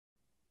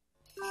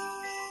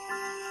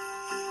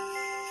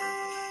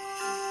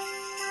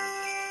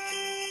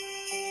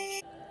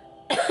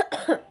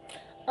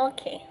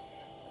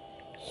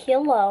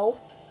hello.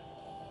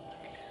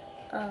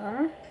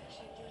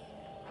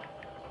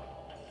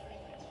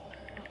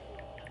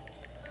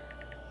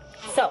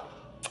 So,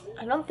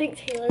 I don't think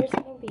Taylor's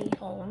gonna be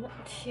home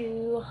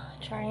to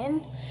try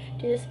and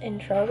do this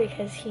intro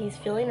because he's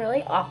feeling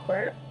really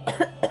awkward,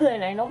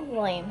 and I don't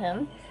blame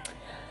him.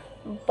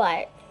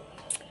 But,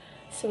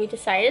 so we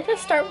decided to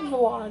start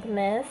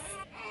Vlogmas.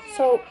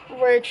 So,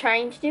 we're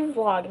trying to do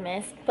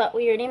Vlogmas, but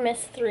we already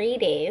missed 3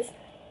 days.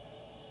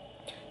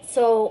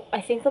 So, I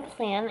think the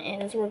plan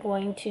is we're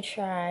going to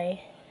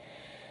try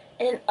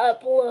and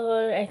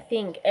upload, I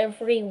think,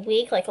 every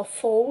week, like a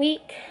full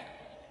week.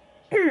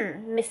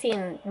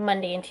 Missing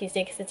Monday and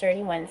Tuesday because it's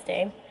already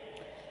Wednesday.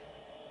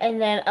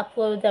 And then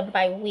upload them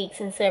by weeks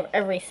instead of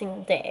every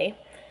single day.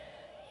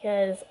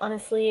 Because,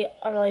 honestly,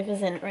 our life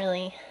isn't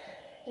really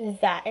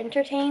that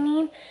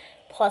entertaining.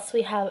 Plus,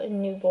 we have a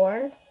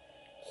newborn.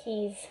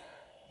 He's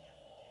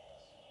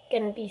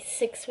gonna be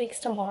 6 weeks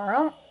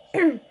tomorrow.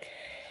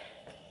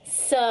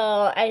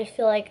 So, I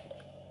feel like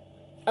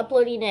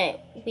uploading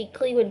it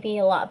weekly would be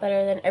a lot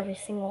better than every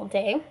single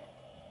day.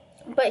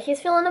 But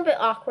he's feeling a bit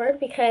awkward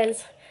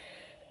because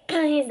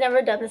he's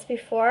never done this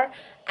before.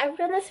 I've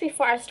done this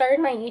before. I started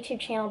my YouTube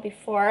channel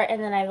before,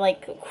 and then I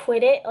like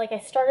quit it. Like, I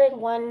started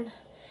one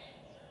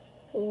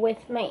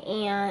with my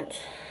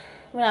aunt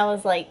when I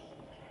was like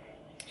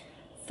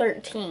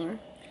 13.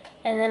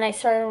 And then I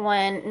started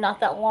one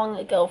not that long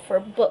ago for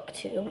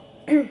BookTube.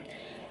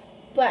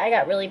 But I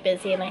got really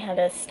busy and I had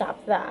to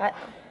stop that.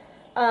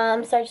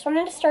 So I just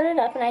wanted to start it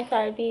up, and I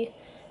thought it'd be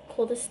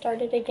cool to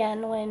start it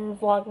again when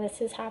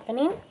Vlogmas is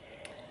happening.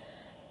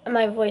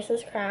 My voice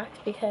is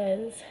cracked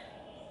because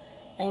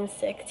I'm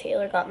sick.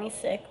 Taylor got me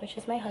sick, which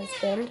is my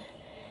husband.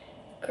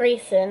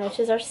 Grayson, which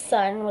is our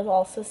son, was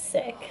also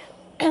sick.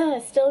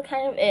 Still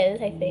kind of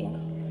is, I think.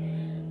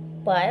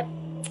 But,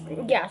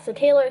 yeah, so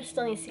Taylor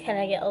still needs to kind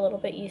of get a little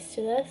bit used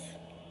to this.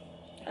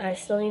 I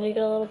still need to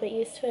get a little bit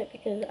used to it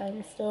because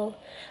I'm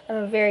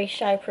a very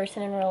shy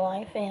person in real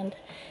life, and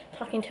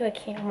talking to a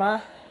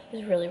camera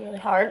is really, really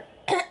hard.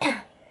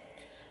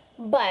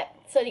 But,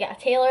 so yeah,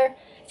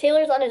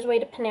 Taylor's on his way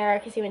to Panera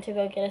because he went to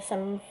go get us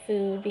some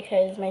food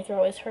because my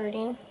throat was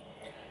hurting.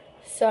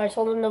 So I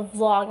told him to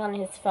vlog on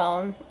his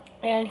phone,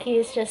 and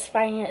he's just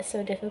finding it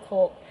so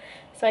difficult.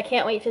 So I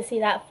can't wait to see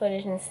that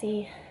footage and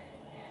see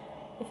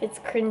if it's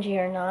cringy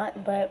or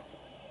not, but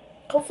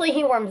hopefully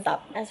he warms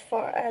up. As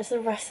far as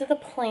the rest of the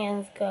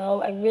plans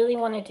go, I really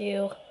want to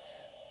do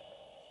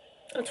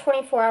a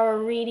 24-hour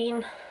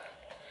reading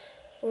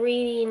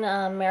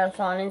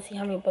marathon and see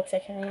how many books I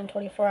can read in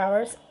 24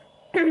 hours.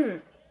 I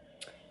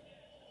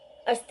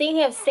was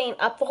thinking of staying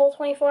up the whole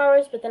 24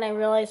 hours, but then I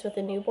realized with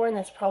a newborn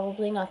that's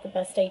probably not the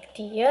best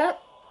idea.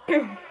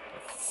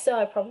 So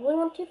I probably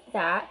won't do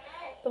that,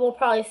 but we'll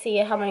probably see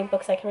how many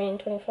books I can read in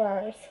 24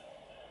 hours.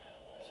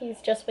 He's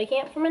just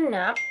waking up from a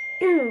nap.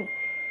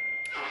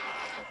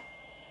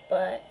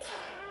 But,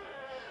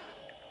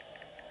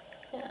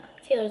 yeah,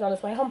 Taylor's on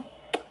his way home.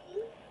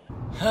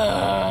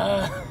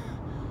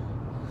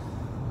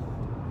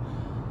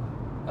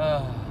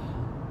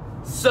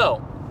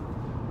 So,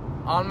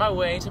 on my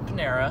way to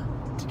Panera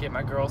to get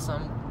my girl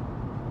some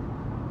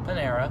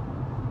Panera.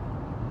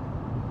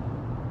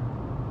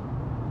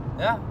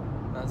 Yeah,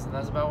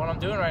 that's about what I'm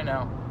doing right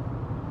now.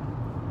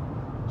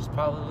 Just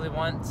probably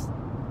want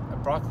a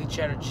broccoli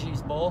cheddar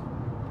cheese bowl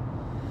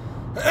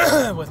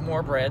with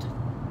more bread.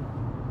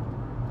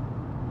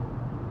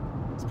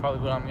 That's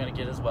probably what I'm gonna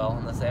get as well,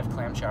 unless they have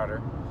clam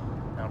chowder.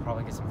 I'll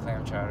probably get some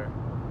clam chowder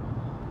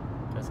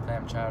because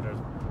clam chowder's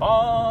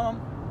bomb.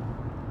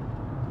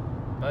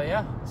 But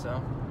yeah,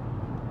 so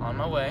on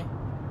my way.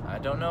 I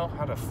don't know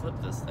how to flip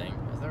this thing.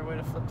 Is there a way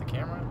to flip the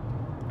camera?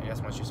 I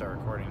guess once you start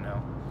recording,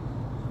 no.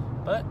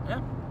 But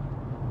yeah,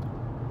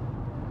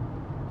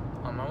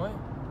 on my way.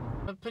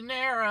 The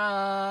Paneras.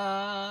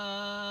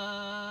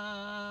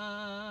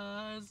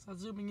 I'm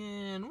zooming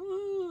in.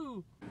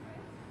 Woo!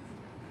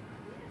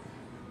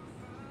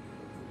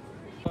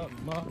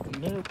 My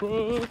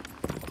Panera.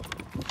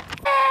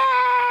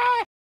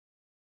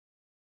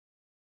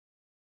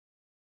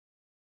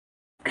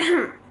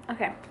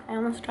 Okay, I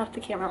almost dropped the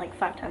camera like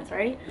 5 times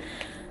already.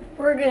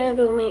 We're gonna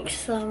go make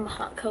some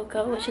hot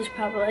cocoa, which is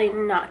probably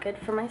not good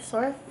for my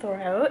sore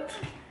throat.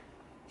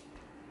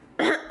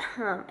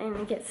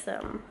 And get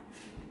some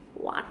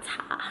water.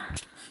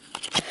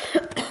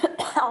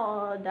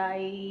 Oh, I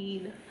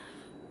died.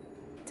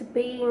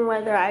 Debating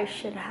whether I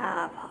should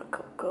have hot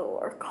cocoa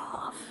or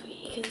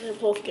coffee, because they're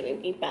both gonna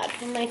be bad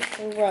for my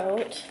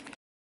throat.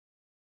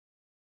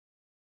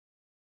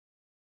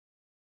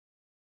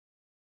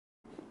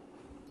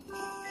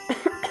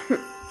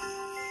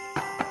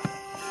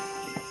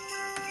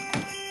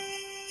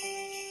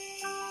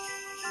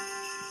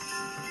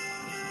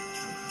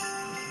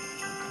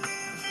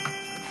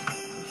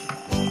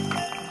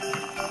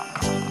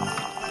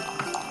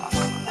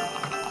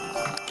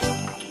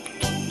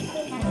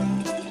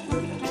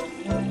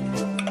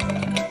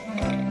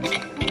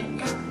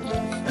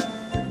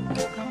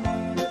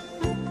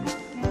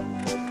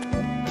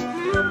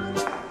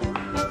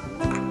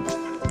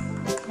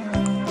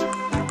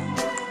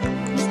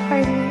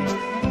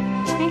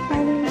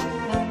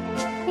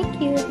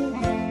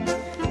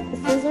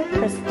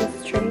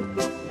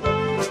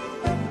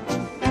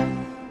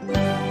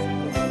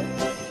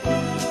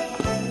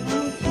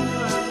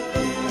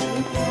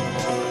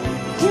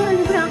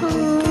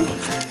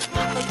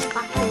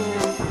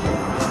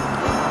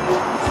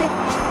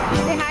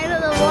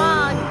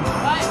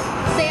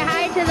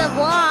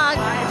 vlog.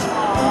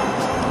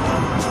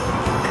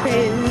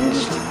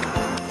 Cringe.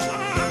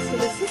 So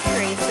this is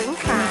Grayson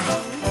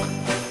crying.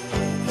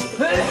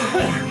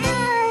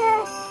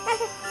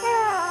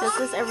 This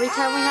is every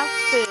time we have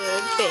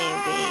food,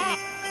 baby.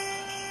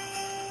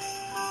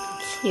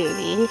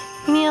 Cutie.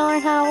 You need to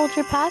learn how to hold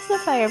your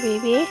pacifier,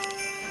 baby.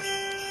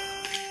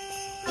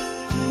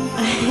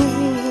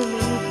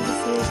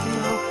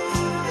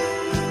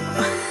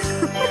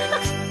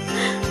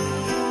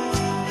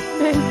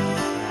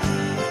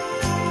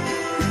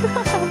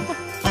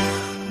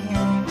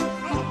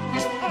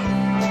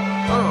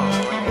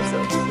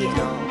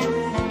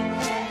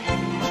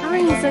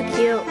 He's so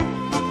cute.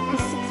 He's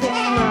so cute.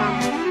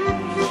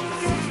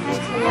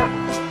 Yep.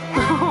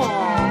 Oh.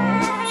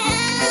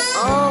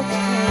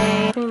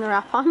 Okay. Putting the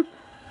wrap on?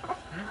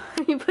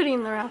 Are you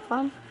putting the wrap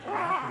on? Who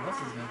else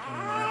is gonna put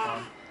the wrap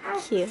on?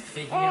 Cute.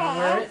 Think you gonna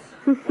wear it?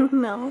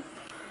 No.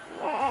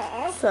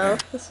 So,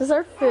 this is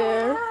our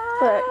food,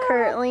 but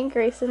currently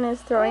Grayson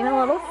is throwing a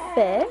little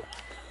fit.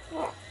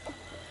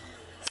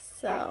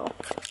 So,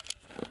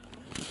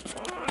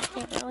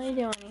 can't really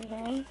do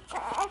anything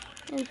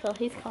until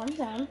he's calmed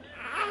down.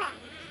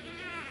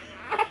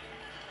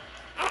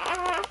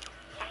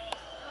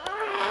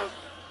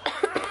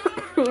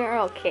 You're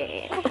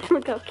okay.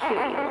 Look how cute you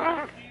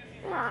look.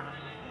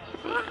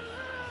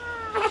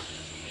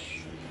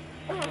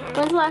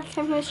 When's the last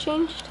time he was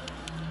changed?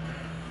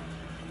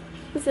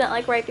 Isn't it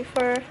like right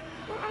before?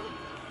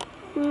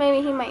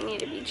 Maybe he might need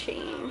to be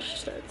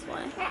changed, that's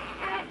why.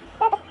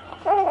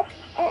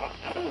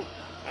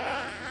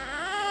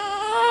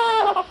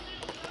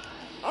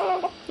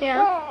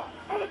 Yeah?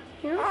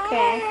 You're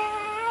okay.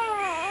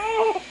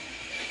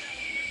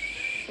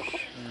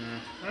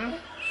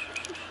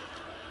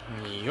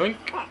 Yoink.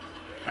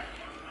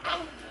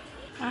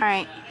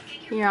 Alright,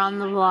 you're on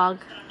the vlog.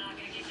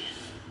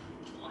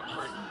 What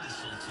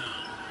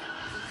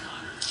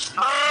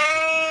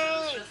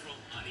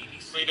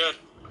are you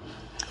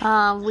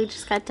doing? We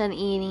just got done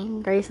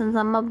eating. Grayson's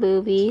on my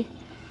boobie.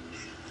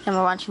 And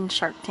we're watching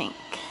Shark Tank.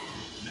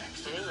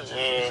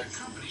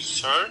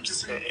 Shark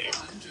Tank?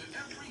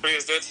 What are you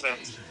guys doing today?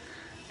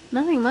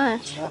 Nothing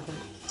much.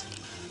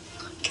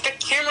 Get that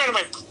camera out of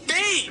my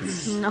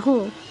face!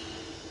 No.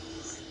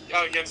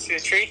 Oh, you gonna see the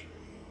tree?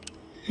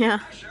 Yeah.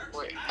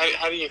 Wait,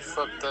 how do you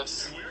flip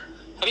this?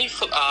 How do you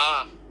flip?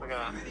 Ah, look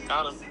at that.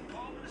 Got him.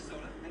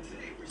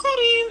 Got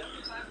him!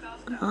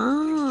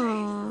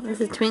 Oh,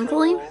 is it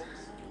twinkling?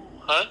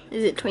 Huh?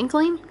 Is it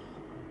twinkling?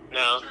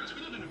 No.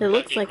 It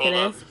looks like it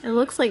is. It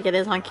looks like it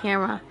is on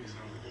camera.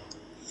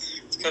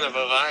 It's kind of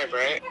a vibe,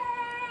 right?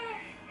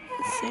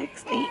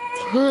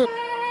 6:18.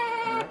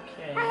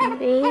 Okay.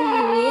 Baby,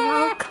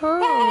 how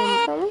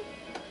come?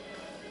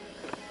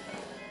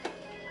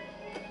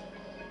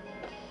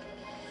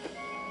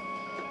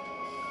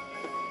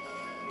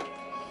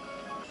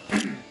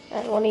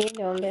 What are you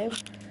doing, babe?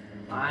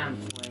 I am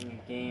playing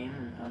a game,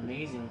 an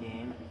amazing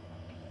game,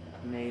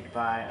 made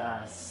by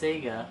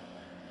Sega,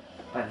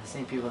 by the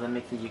same people that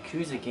make the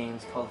Yakuza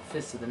games, called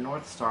Fist of the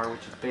North Star,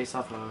 which is based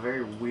off of a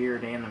very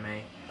weird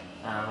anime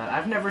that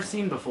I've never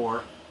seen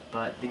before,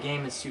 but the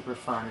game is super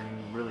fun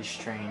and really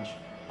strange,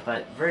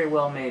 but very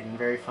well made and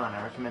very fun.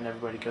 I recommend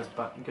everybody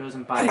goes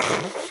and buys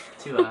it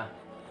to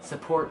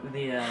support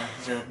the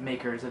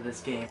makers of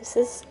this game. This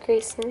is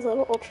Grayson's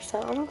little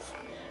ultrasounds.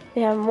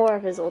 We have more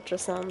of his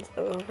ultrasounds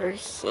over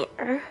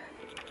here.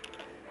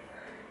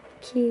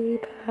 Cutie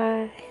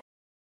pie.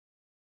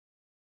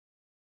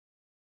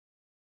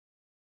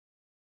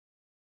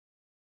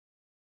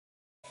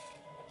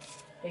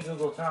 Hey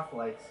Google, turn off the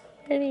lights.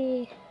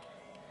 Ready.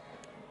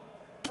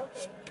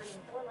 Okay,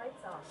 turning 4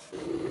 lights off.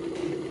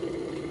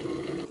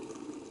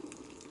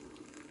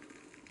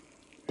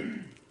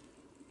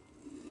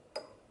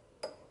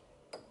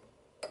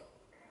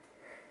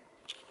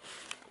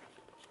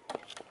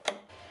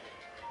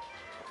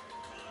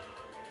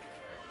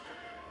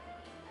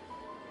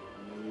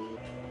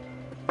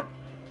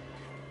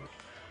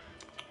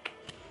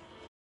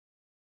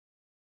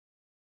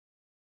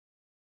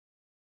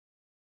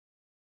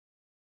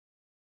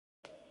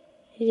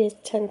 It is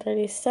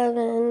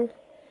 10:37,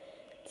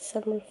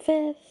 December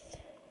 5th.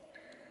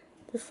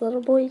 This little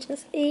boy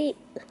just ate.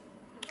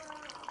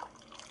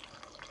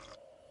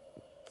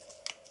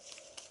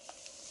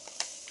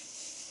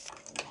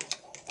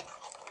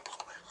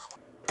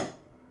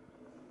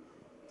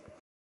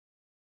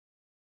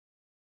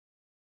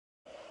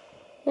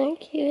 Hi,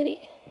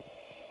 cutie.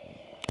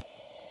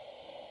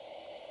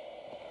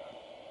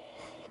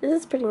 This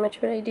is pretty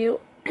much what I do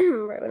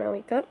right when I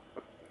wake up.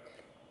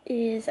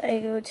 Is I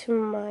go to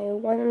my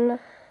OneNote.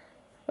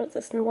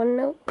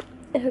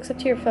 It hooks up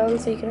to your phone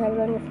so you can have it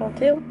on your phone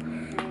too.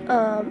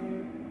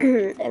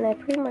 And I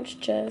pretty much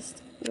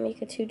just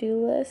make a to-do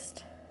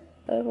list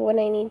of what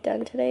I need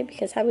done today,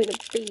 because having a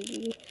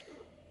baby,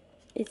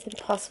 it's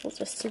impossible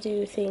just to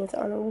do things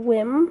on a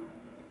whim.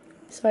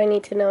 So I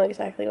need to know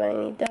exactly what I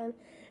need done.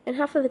 And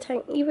half of the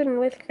time, even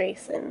with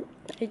Grayson,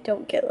 I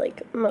don't get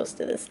like most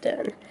of this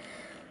done.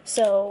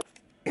 So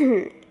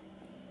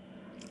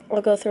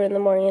I'll go through in the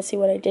morning and see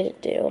what I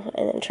didn't do,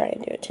 and then try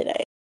and do it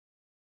today.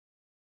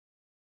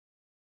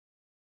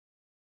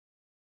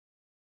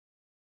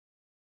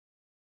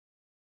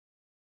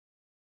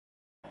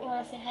 You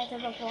want to say hi to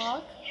the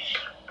vlog?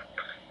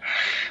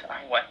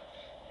 What?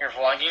 You're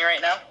vlogging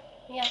right now?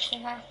 Yeah, say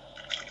hi.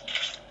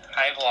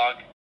 Hi,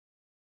 vlog.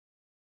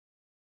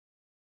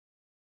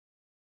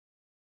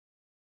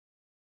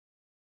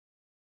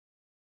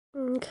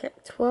 Okay,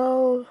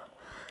 12.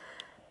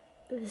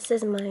 This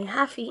is my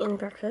half-eaten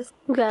breakfast.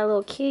 We got a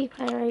little cutie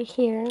pie right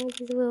here with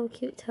his little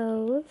cute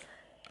toes.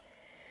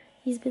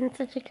 He's been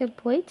such a good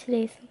boy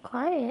today, so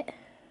quiet.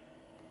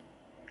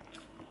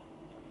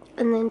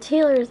 And then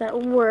Taylor's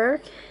at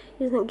work.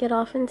 He doesn't get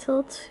off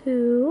until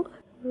 2.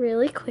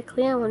 Really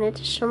quickly, I wanted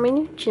to show my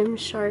new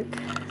Gymshark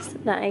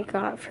that I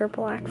got for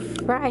Black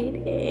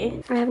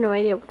Friday. I have no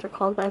idea what they're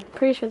called, but I'm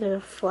pretty sure they're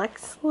the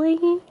Flex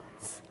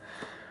leggings.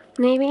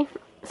 Maybe?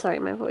 Sorry,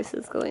 my voice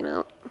is going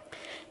out.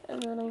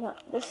 And then I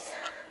got this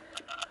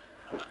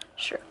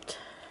shirt.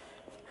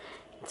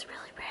 It's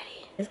really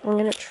pretty. I'm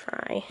gonna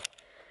try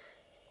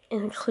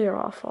and clear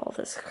off all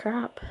this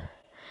crap.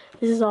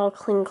 This is all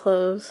clean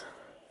clothes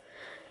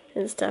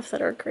and stuff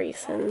that are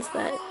Grayson's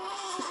that,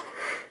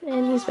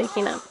 and he's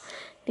waking up,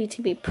 need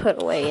to be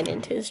put away and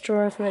into his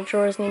drawers, and the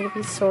drawers need to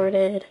be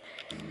sorted.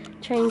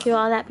 Try and do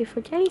all that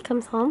before Daddy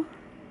comes home.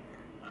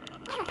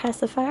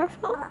 Pass the fire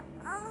phone?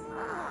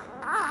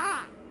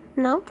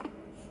 No?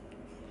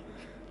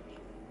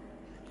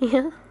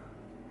 Yeah?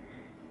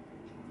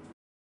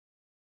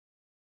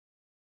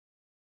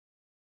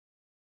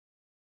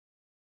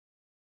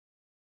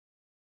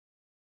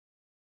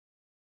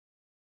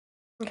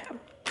 Okay.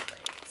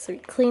 So we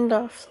cleaned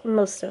off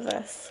most of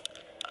this.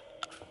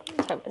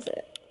 What time is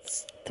it?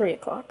 It's 3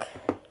 o'clock.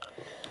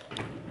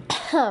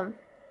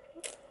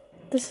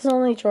 This is the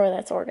only drawer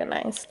that's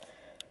organized.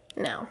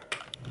 Now,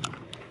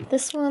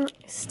 this one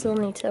I still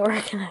need to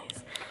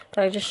organize.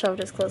 But I just shoved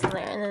his clothes in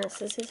there. And then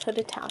this is his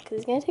hooded towel because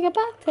he's going to take a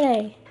bath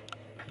today.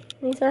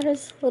 These are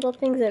his little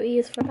things that we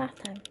use for bath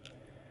time.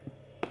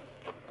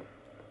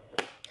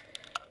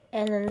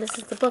 And then this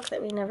is the book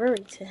that we never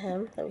read to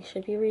him, that we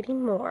should be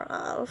reading more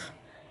of.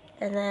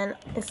 And then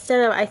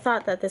I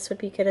thought that this would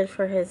be good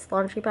for his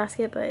laundry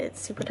basket, but it's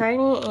super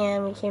tiny,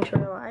 and we came to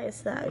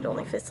realize that it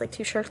only fits like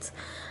 2 shirts.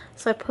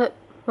 So I put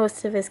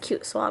most of his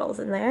cute swaddles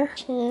in there.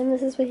 And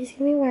this is what he's going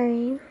to be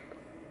wearing.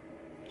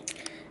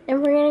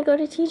 And we're going to go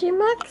to TJ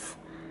Maxx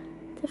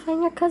to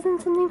find your cousin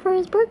something for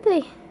his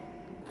birthday.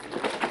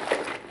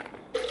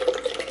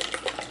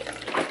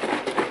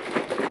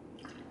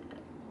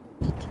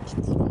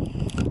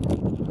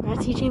 We're at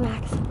TJ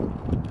Maxx.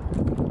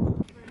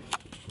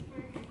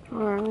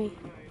 Where are we?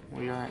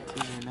 We are at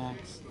TJ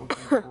Maxx looking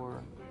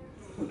for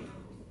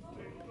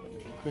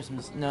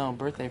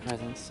birthday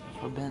presents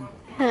for Ben.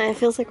 Yeah, it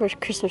feels like we're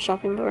Christmas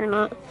shopping, but we're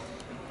not.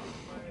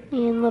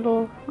 And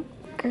little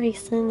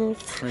Grayson is...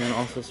 And then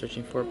also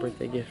searching for a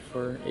birthday gift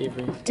for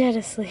Avery. Dead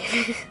asleep.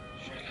 Shut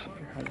up,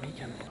 you're on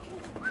weekend.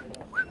 I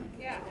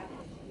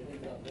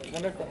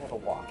wonder if they have a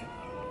walk.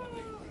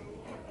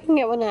 You can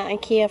get one at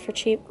IKEA for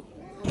cheap.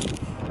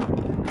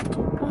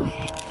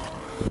 Okay.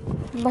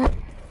 But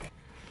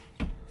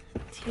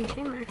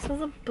TJ Maxx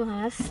was a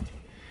bust.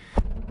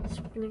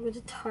 So we're gonna go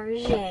to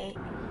Target.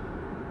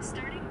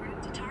 Starting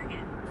route to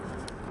Target.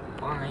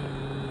 Bye.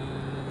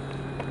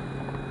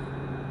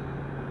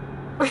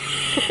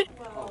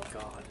 Oh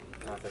god.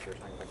 I thought you were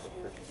talking about the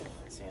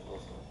freaking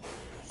sandals.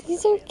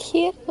 These are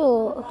cute. They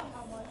won't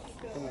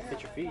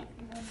fit your feet.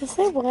 Yes,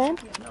 they would.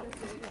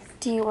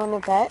 Do you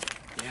want to bet?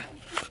 Yeah.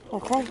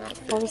 Okay.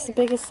 What was the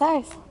biggest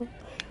size?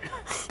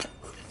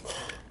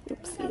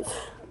 Oopsies.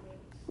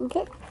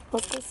 Okay.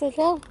 Let's go sit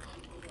down.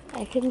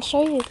 I can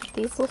show you that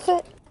these will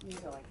fit.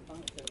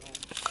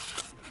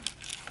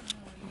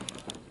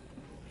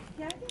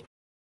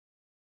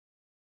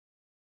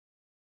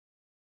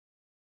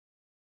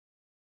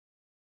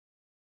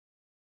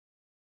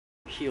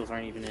 Heels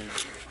aren't even in.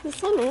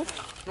 This one is.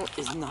 No,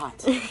 it's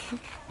not.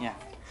 Yeah.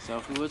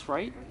 So who was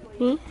right?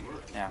 Me?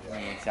 Yeah,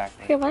 me,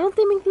 exactly. Okay, why don't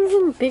they make these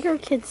in bigger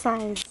kid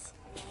size?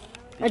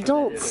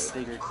 Adults.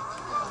 Bigger.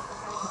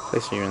 At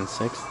least you're in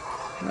 6th.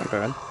 Not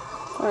bad.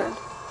 3rd.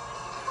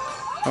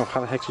 Oh,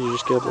 how the heck did you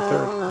just get up to 3rd?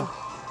 I don't know.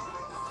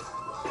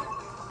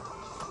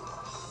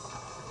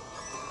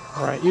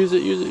 Alright, use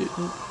it, use it.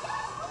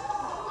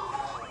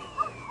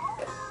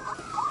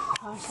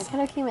 Gosh, I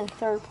kind of came in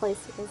 3rd place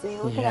because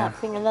look at Yeah. that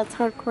finger. That's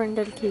hardcore and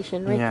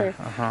dedication right there.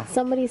 Uh-huh.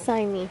 Somebody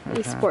sign me.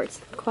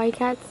 Esports. Quiet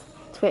Cats.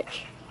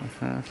 Twitch.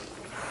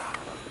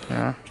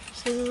 Yeah.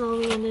 So this is all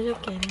we ended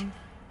up getting.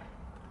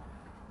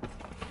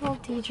 Little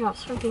D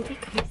drops for baby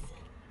Chris.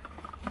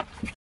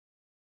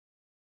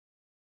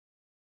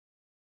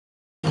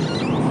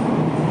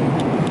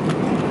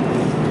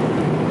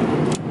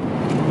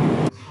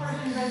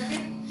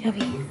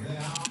 Yummy.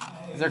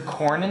 Is there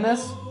corn in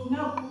this?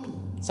 No.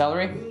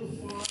 Celery?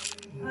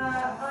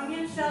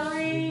 Onion,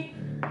 celery,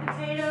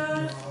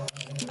 potatoes.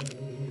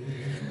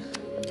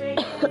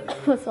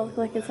 What's all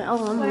like it's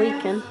oh, I'm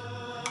leaking.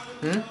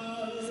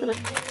 So,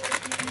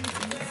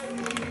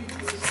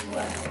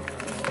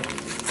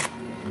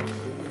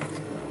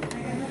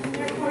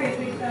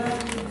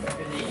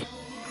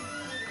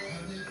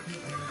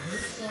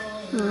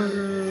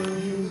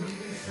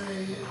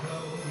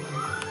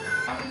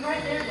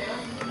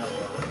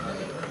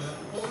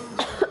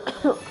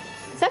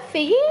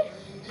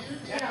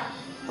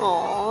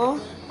 Aww.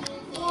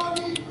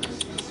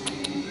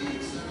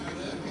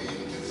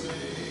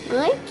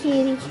 Hi,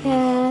 kitty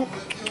cat.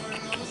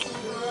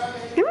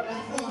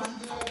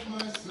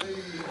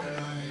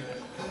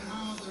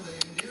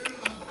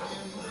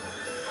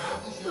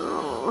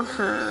 Oh,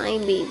 hi,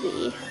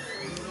 baby.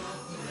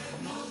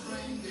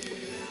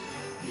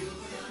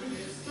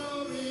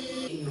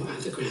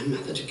 The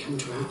grandmother to come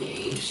to our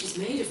aid. She's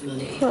made of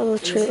money. Oh,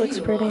 the tree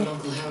looks pretty.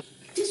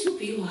 This will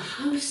be your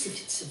house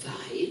if it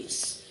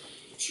survives.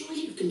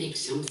 Surely you can make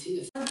something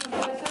of.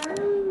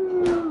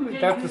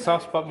 That's the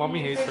soft spot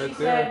mommy hates right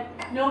there.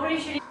 Nobody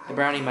should eat. The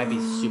brownie might be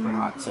super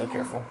hot, so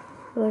careful.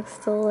 It looks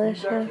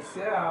delicious.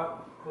 Sit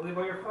out. Go leave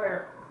by your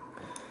fire.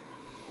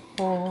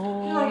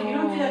 No, you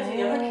don't do that to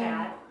the other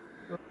cat.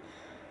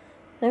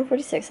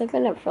 9:46. I've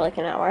been up for like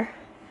an hour.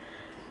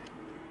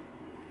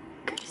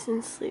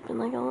 Grayson's sleeping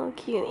like a little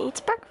cutie.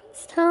 It's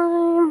breakfast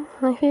time.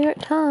 My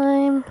favorite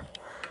time.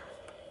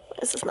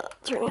 This is not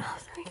turning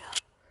off. There we go.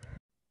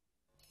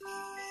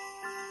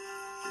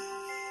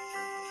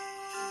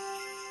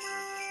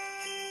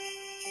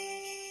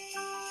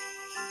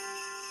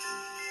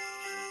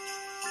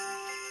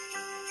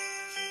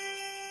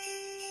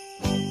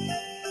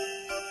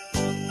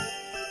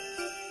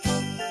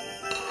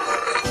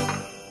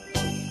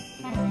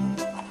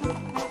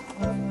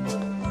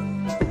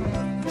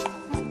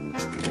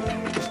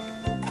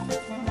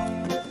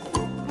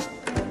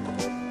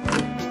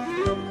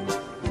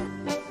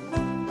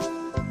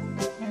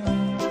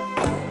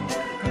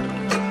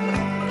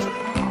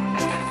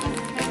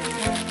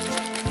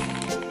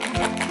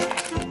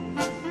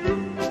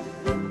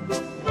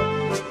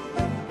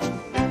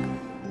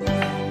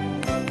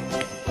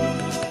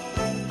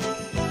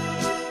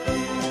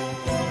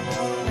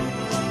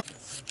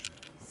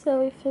 So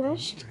we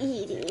finished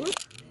eating.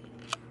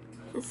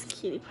 This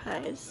cutie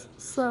pie is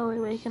slowly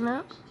waking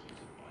up.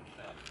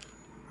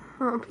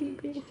 Oh,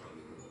 baby.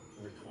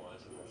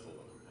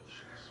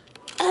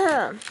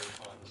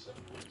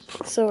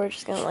 So we're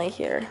just gonna lay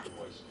here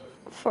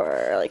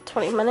for like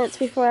 20 minutes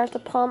before I have to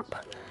pump.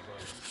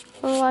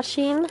 We're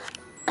watching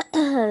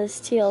this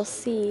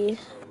TLC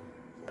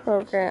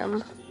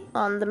program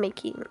on the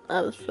making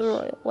of the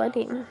royal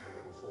wedding.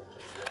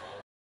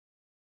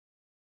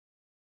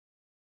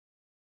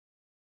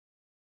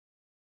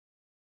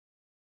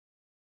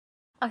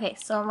 Okay,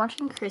 so I'm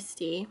watching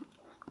Christy.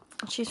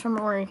 She's from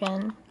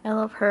Oregon. I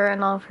love her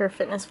and all of her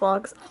fitness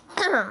vlogs.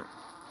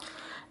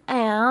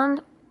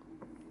 And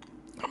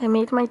I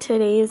made my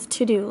today's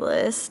to-do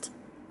list.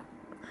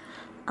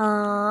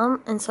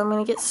 And so I'm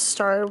gonna get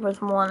started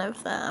with one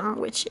of them,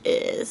 which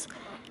is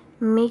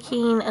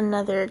making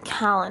another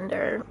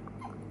calendar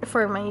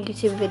for my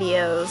YouTube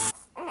videos.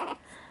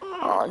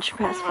 Oh, just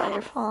pass by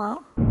your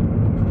fallout. In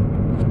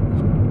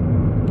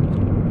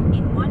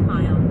 1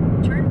 mile,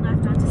 turn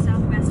left onto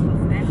Southwest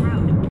Wolfman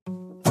Road.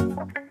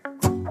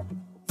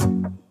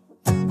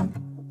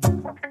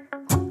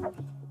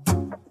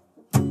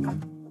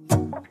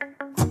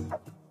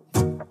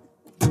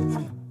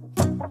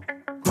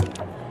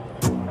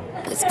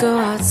 Let's go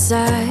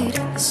outside.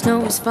 The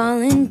snow is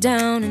falling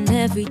down and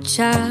every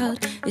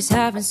child is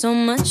having so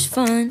much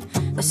fun.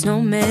 The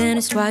snowman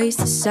is twice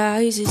the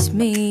size as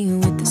me,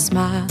 with a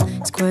smile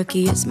as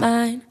quirky as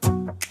mine.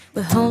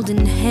 We're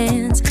holding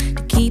hands to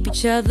keep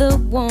each other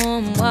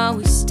warm while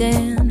we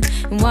stand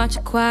and watch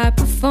a choir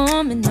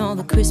performing all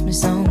the Christmas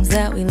songs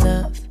that we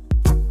love.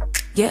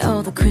 Yeah,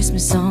 all the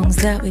Christmas songs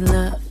that we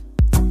love.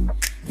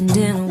 And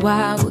in a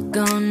while we're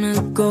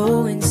gonna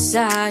go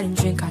inside and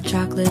drink our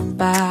chocolate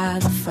by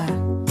the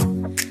fire.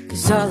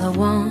 'Cause all I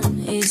want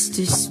is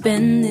to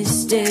spend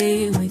this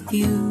day with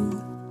you.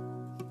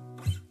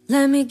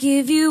 Let me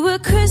give you a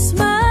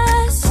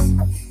Christmas,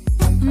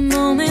 a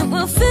moment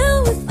we'll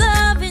fill with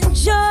love and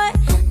joy.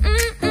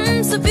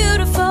 So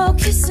beautiful,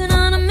 kissing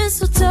on a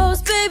mistletoe,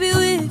 baby,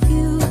 with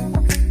you.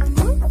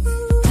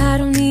 I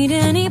don't need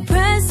any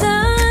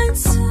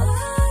presents,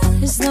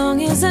 as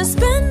long as I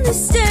spend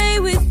this day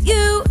with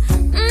you.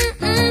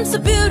 So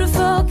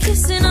beautiful,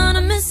 kissing on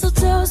a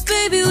mistletoe,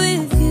 baby,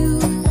 with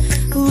you.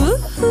 Ooh.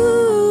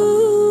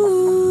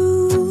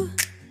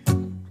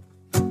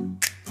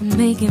 I'm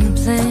making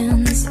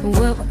plans for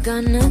what we're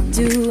gonna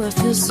do. I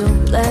feel so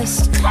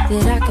blessed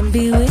that I can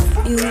be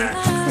with you.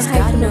 'Cause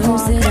God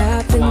knows that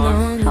I've been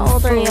longing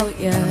for you.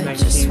 I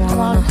just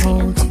wanna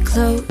hold you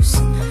close.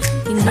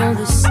 You know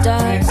the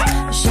stars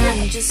are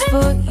shining just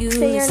for you.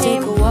 Let's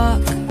take a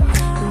walk.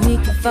 We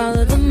can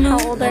follow the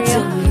moon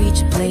until we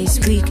reach a place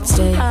we can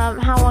stay.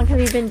 How long have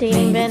you been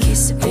dating, Ben? Maybe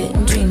kiss a bit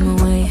and dream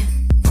away.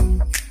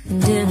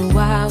 And in a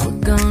while we're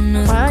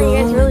gonna go you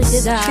guys really did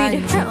inside treat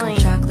and drink differently. our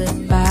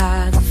chocolate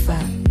by the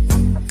fire.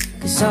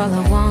 'Cause all I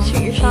want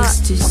is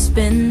to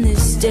spend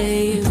this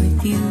day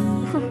with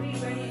you.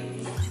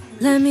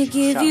 Let me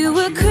give you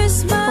a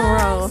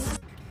Christmas.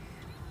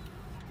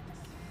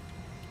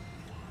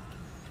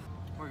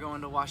 We're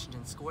going to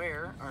Washington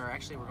Square, or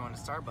actually we're going to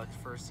Starbucks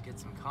first to get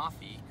some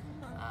coffee,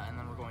 and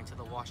then we're going to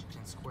the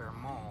Washington Square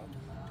Mall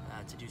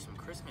to do some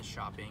Christmas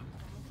shopping.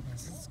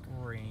 This is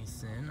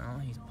Grayson. Oh,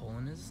 he's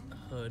pulling his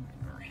hood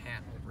or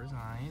hat over cover his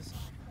eyes.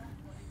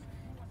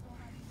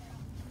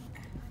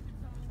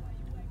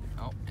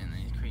 Oh, and then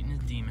he's creating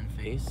his demon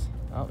face.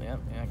 Oh, yeah,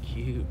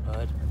 cute,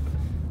 bud.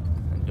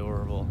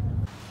 Adorable.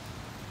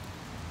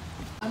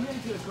 I'm gonna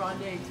do a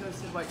grande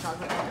toasted white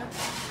chocolate mocha.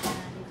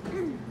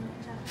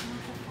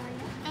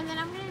 And then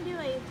I'm gonna do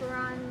a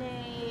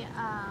grande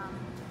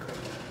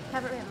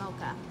peppermint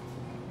mocha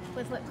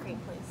with whipped cream,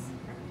 please.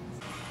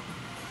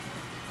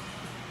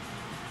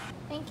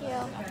 Thank you.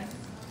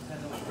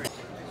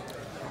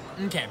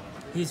 Okay,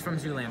 he's from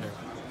Zoolander.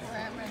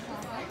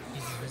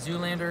 He's from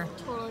Zoolander.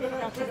 Totally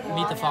forgot to vlog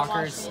Meet the at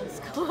Fockers. Washington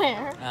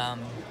Square.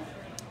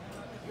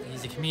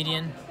 He's a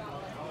comedian.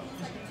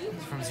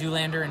 He's from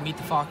Zoolander and Meet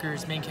the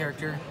Fockers, main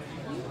character.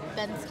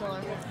 Ben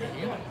Stiller.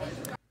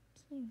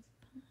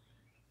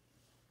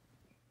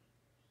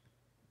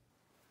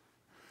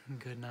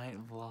 Good night,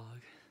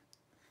 vlog.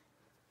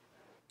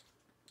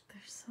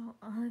 They're so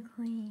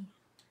ugly.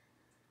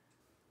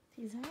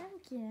 These are our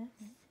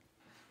gifts.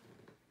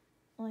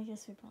 Well, I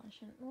guess we probably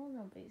shouldn't. Well,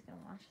 nobody's gonna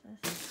watch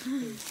this.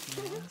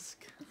 Face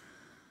mask.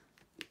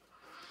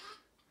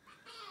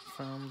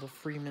 From the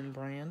Freeman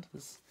brand.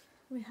 This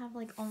We have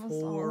like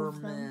almost all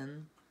of them.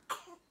 men.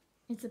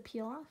 It's a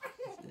peel off.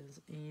 This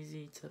is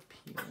easy to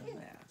peel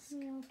mask.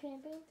 You okay,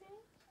 baby?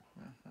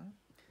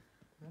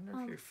 I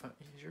wonder if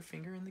is your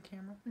finger in the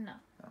camera? No,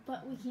 Oh.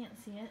 but we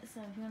can't see it.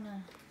 So if you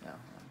wanna. No,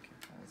 okay.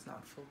 Well, it's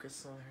not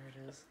focused, so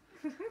there it is.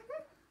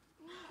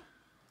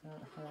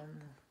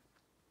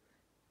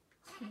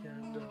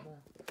 Yeah, double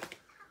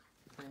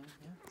thing.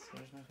 Yeah, so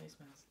there's my face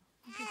mask.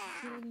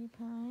 Cutie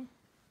pie.